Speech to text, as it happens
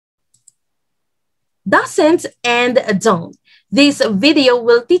Doesn't and don't. This video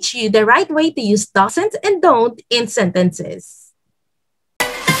will teach you the right way to use doesn't and don't in sentences.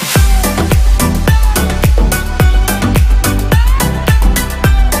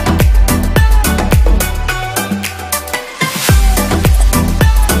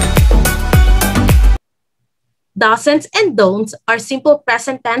 Doesn't and don'ts are simple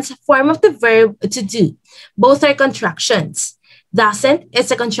present tense form of the verb to do. Both are contractions. Doesn't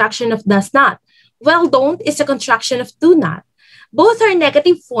is a contraction of does not, while don't is a contraction of do not. Both are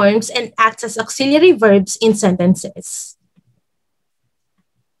negative forms and act as auxiliary verbs in sentences.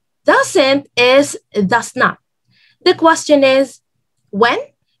 Doesn't is does not. The question is, when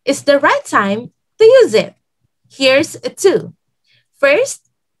is the right time to use it? Here's two.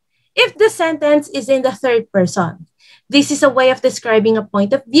 First, if the sentence is in the third person. This is a way of describing a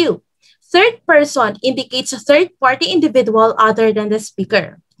point of view. Third person indicates a third-party individual other than the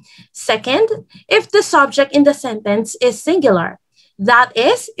speaker. Second, if the subject in the sentence is singular. That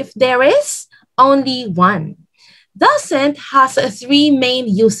is, if there is only one. Doesn't has three main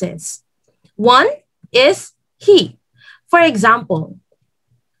uses. One is he. For example,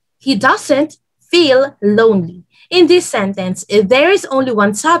 he doesn't feel lonely. In this sentence, there is only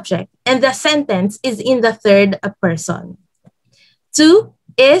one subject and the sentence is in the third person. Two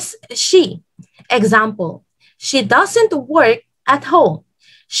is she. Example, she doesn't work at home.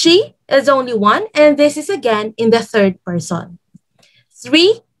 She is only one and this is again in the third person.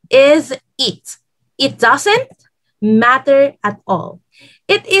 Three is it. It doesn't matter at all.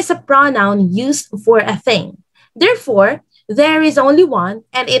 It is a pronoun used for a thing. Therefore, there is only one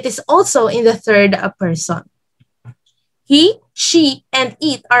and it is also in the third person. He, she, and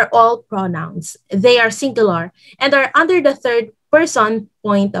it are all pronouns. They are singular and are under the third person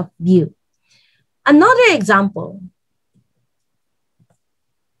point of view. Another example.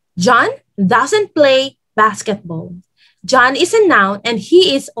 John doesn't play basketball. John is a noun and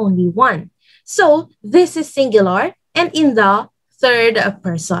he is only one. So this is singular and in the third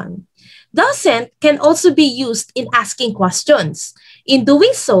person. Doesn't can also be used in asking questions. In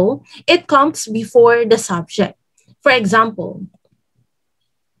doing so, it comes before the subject. For example,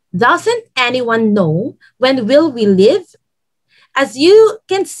 doesn't anyone know when will we leave? As you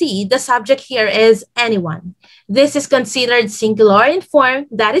can see, the subject here is anyone. This is considered singular in form.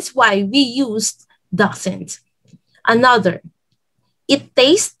 That is why we used doesn't. Another, it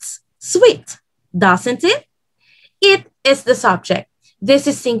tastes sweet, doesn't it? It is the subject. This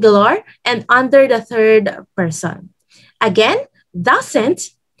is singular and under the third person. Again, doesn't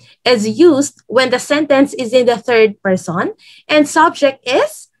is used when the sentence is in the third person and subject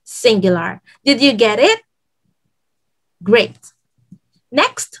is singular. Did you get it? Great.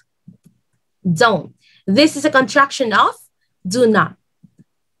 Next, don't. This is a contraction of do not.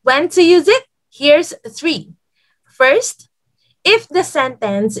 When to use it? Here's three. First, if the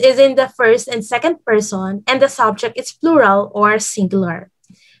sentence is in the first and second person and the subject is plural or singular.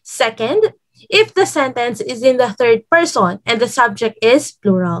 Second, if the sentence is in the third person and the subject is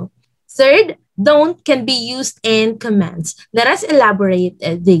plural. Third, don't can be used in commands. Let us elaborate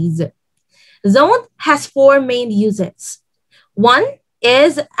these. Don't has four main uses. One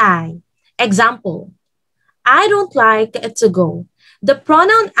is I. Example, I don't like to go. The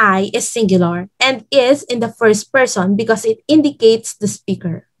pronoun I is singular and is in the first person because it indicates the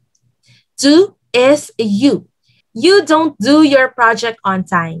speaker. Two is you. You don't do your project on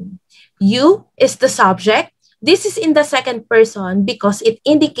time. You is the subject. This is in the second person because it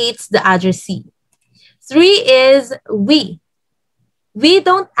indicates the addressee. Three is we. We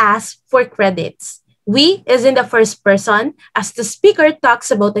don't ask for credits. We is in the first person as the speaker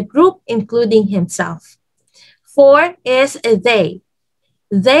talks about the group including himself. Four is they.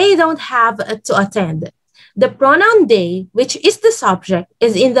 They don't have to attend. The pronoun they, which is the subject,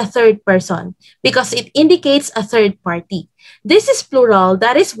 is in the third person because it indicates a third party. This is plural.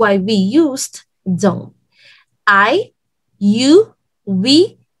 That is why we used don't. I, you,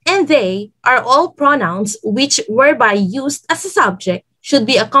 we, and they are all pronouns which whereby used as a subject should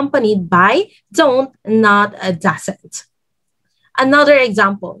be accompanied by don't, not doesn't. Another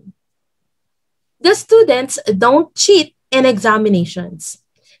example. The students don't cheat in examinations.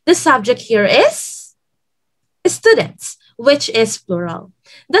 The subject here is students, which is plural.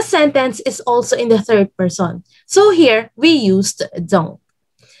 The sentence is also in the third person. So here we used don't.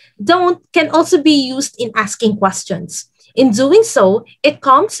 Don't can also be used in asking questions. In doing so, it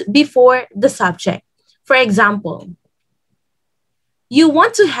comes before the subject. For example, you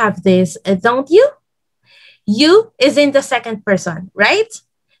want to have this, don't you? You is in the second person, right?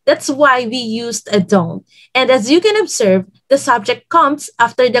 That's why we used a don't. And as you can observe, the subject comes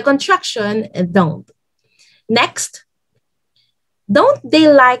after the contraction don't. Next, don't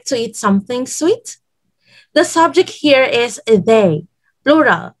they like to eat something sweet? The subject here is they,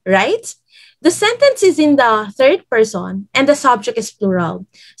 plural, right? The sentence is in the third person and the subject is plural.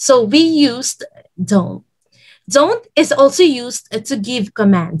 So we used don't. Don't is also used to give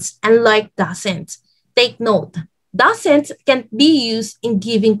commands, unlike doesn't. Take note, doesn't can be used in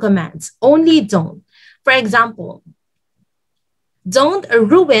giving commands, only don't. For example, don't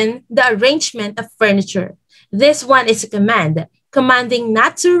ruin the arrangement of furniture. This one is a command, commanding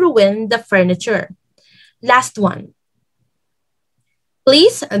not to ruin the furniture. Last one,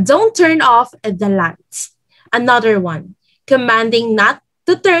 please don't turn off the lights. Another one, commanding not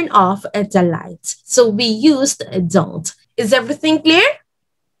to turn off the lights. So we used don't. Is everything clear?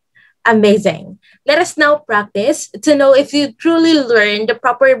 Amazing. Let us now practice to know if you truly learned the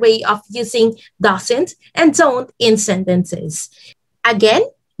proper way of using doesn't and don't in sentences. Again,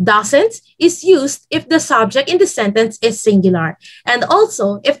 doesn't is used if the subject in the sentence is singular and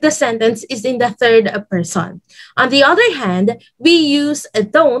also if the sentence is in the third person. On the other hand, we use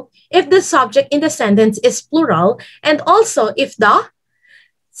don't if the subject in the sentence is plural and also if the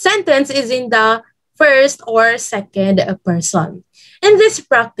sentence is in the first or second person. In this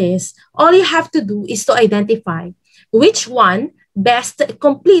practice, all you have to do is to identify which one best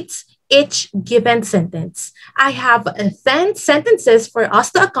completes each given sentence. I have 10 sentences for us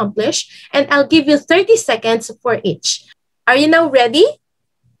to accomplish, and I'll give you 30 seconds for each. Are you now ready?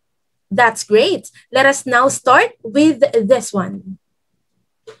 That's great. Let us now start with this one.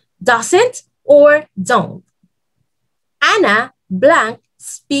 Doesn't or don't. Anna blank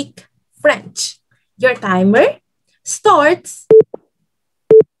speak French. Your timer starts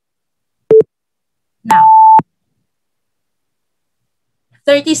now.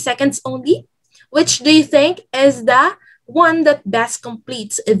 30 seconds only. Which do you think is the one that best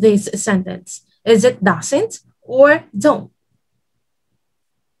completes this sentence? Is it doesn't or don't?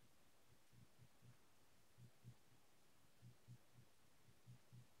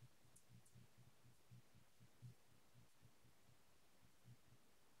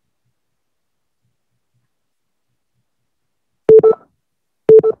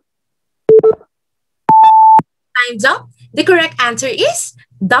 Time's up. The correct answer is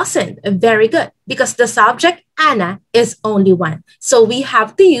doesn't. Very good. Because the subject, Anna, is only one. So we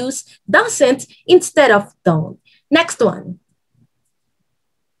have to use doesn't instead of don't. Next one.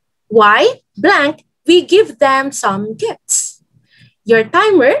 Why? Blank, we give them some gifts. Your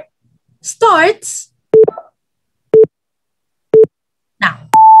timer starts now.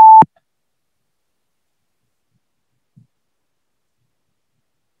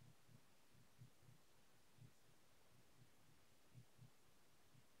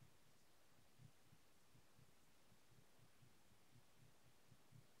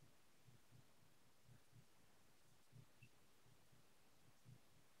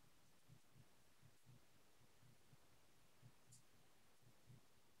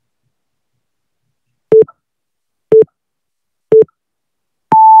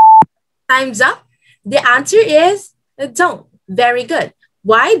 Time's up. The answer is don't. Very good.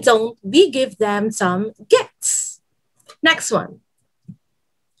 Why don't we give them some gifts? Next one.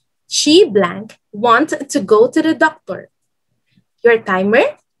 She blank want to go to the doctor. Your timer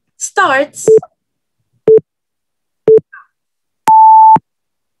starts.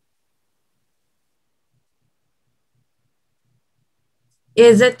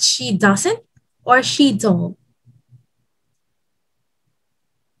 Is it she doesn't or she don't?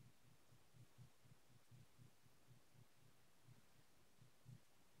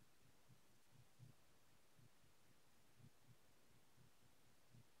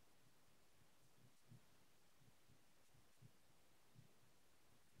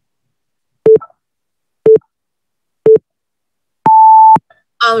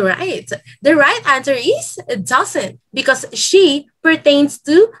 All right. The right answer is doesn't because she pertains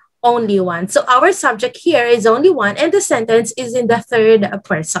to only one. So our subject here is only one and the sentence is in the third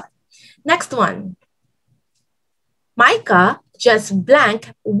person. Next one. Micah just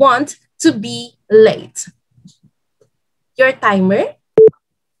blank want to be late. Your timer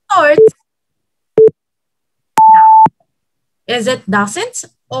starts. Is it doesn't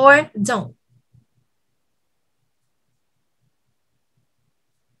or don't?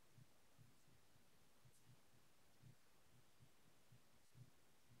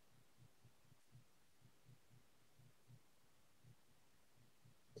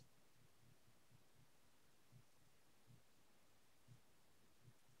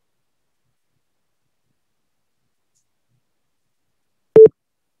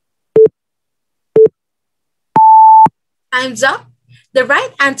 Time's up. The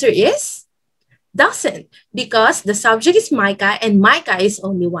right answer is Doesn't, because the subject is Micah and Micah is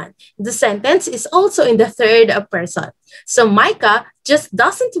only one. The sentence is also in the third person. So Micah just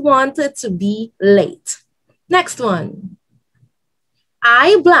doesn't want to be late. Next one.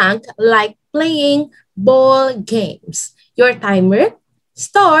 I blank like playing ball games. Your timer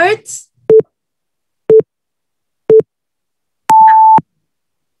starts.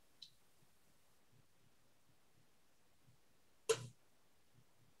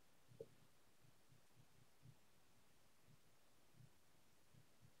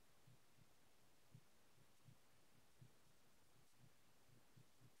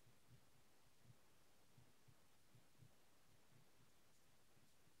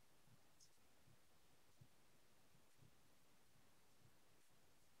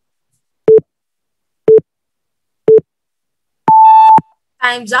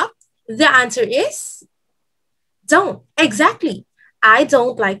 Time's up. The answer is don't. Exactly. I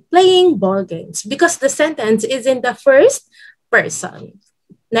don't like playing ball games because the sentence is in the first person.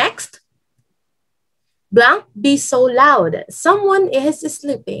 Next, blank be so loud. Someone is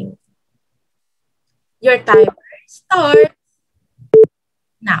sleeping. Your timer starts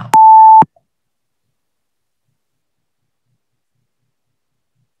now.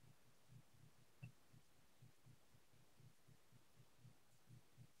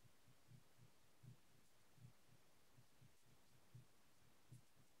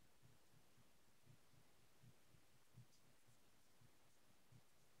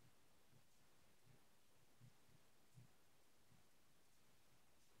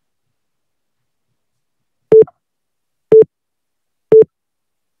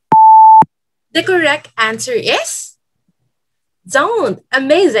 The correct answer is don't.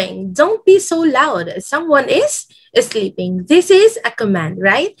 Amazing. Don't be so loud. Someone is sleeping. This is a command,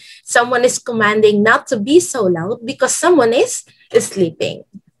 right? Someone is commanding not to be so loud because someone is sleeping.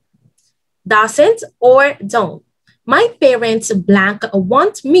 Doesn't or don't. My parents blank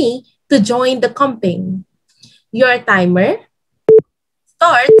want me to join the camping. Your timer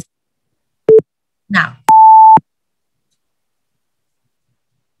starts now.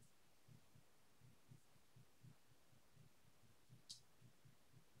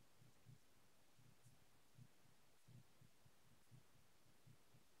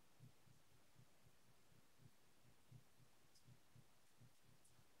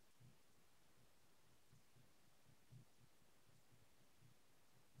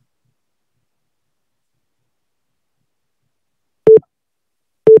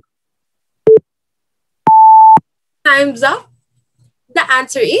 Time's up. The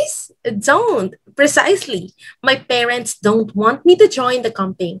answer is don't. Precisely. My parents don't want me to join the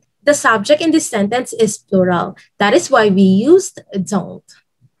camping. The subject in this sentence is plural. That is why we used don't.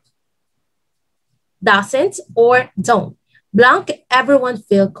 Doesn't or don't. Blank, everyone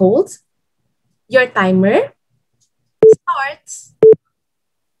feel cold. Your timer starts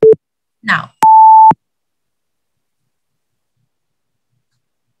now.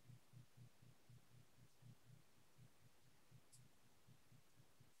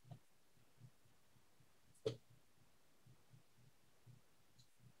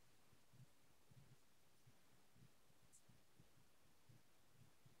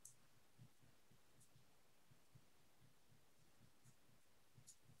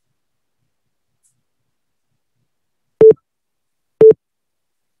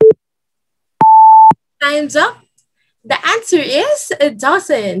 Time's up. The answer is it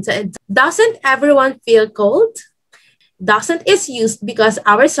doesn't. Doesn't everyone feel cold? Doesn't is used because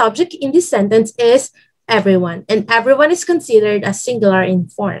our subject in this sentence is everyone, and everyone is considered a singular in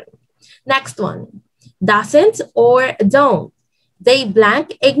form. Next one. Doesn't or don't. They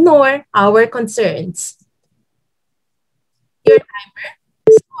blank ignore our concerns. Your timer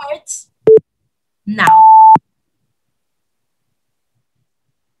starts now.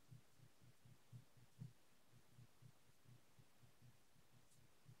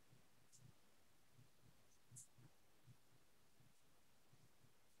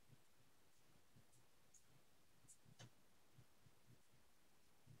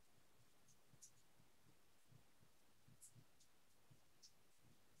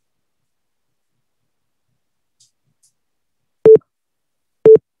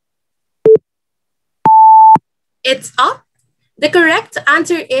 It's up. The correct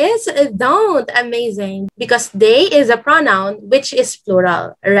answer is don't. Amazing. Because they is a pronoun which is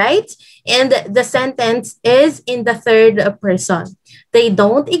plural, right? And the sentence is in the third person. They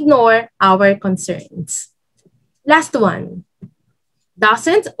don't ignore our concerns. Last one.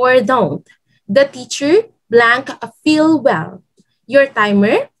 Doesn't or don't. The teacher blank feel well. Your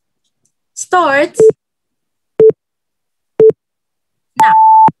timer starts now.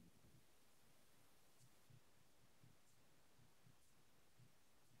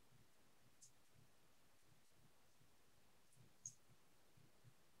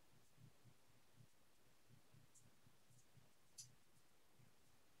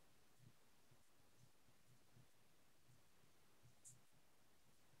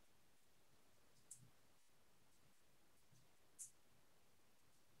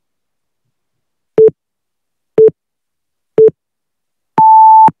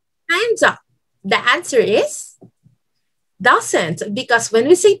 the answer is doesn't, because when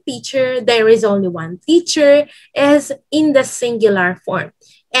we say teacher, there is only one. Teacher is in the singular form,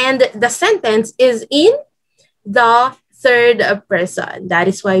 and the sentence is in the third person. That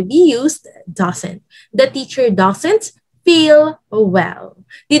is why we used doesn't. The teacher doesn't feel well.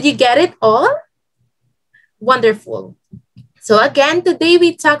 Did you get it all? Wonderful. So again, today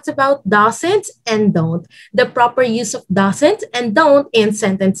we talked about doesn't and don't, the proper use of doesn't and don't in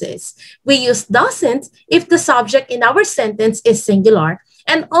sentences. We use doesn't if the subject in our sentence is singular,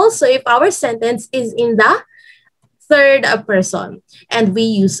 and also if our sentence is in the third person. And we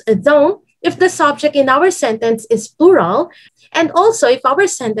use don't if the subject in our sentence is plural, and also if our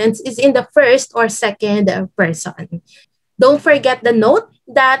sentence is in the first or second person. Don't forget the note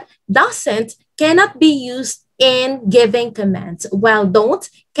that doesn't cannot be used in giving commands, while don't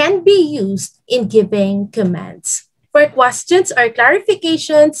can be used in giving commands. For questions or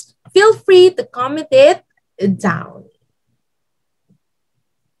clarifications, feel free to comment it down.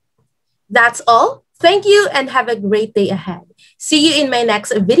 That's all. Thank you and have a great day ahead. See you in my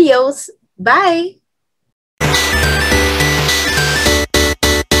next videos. Bye.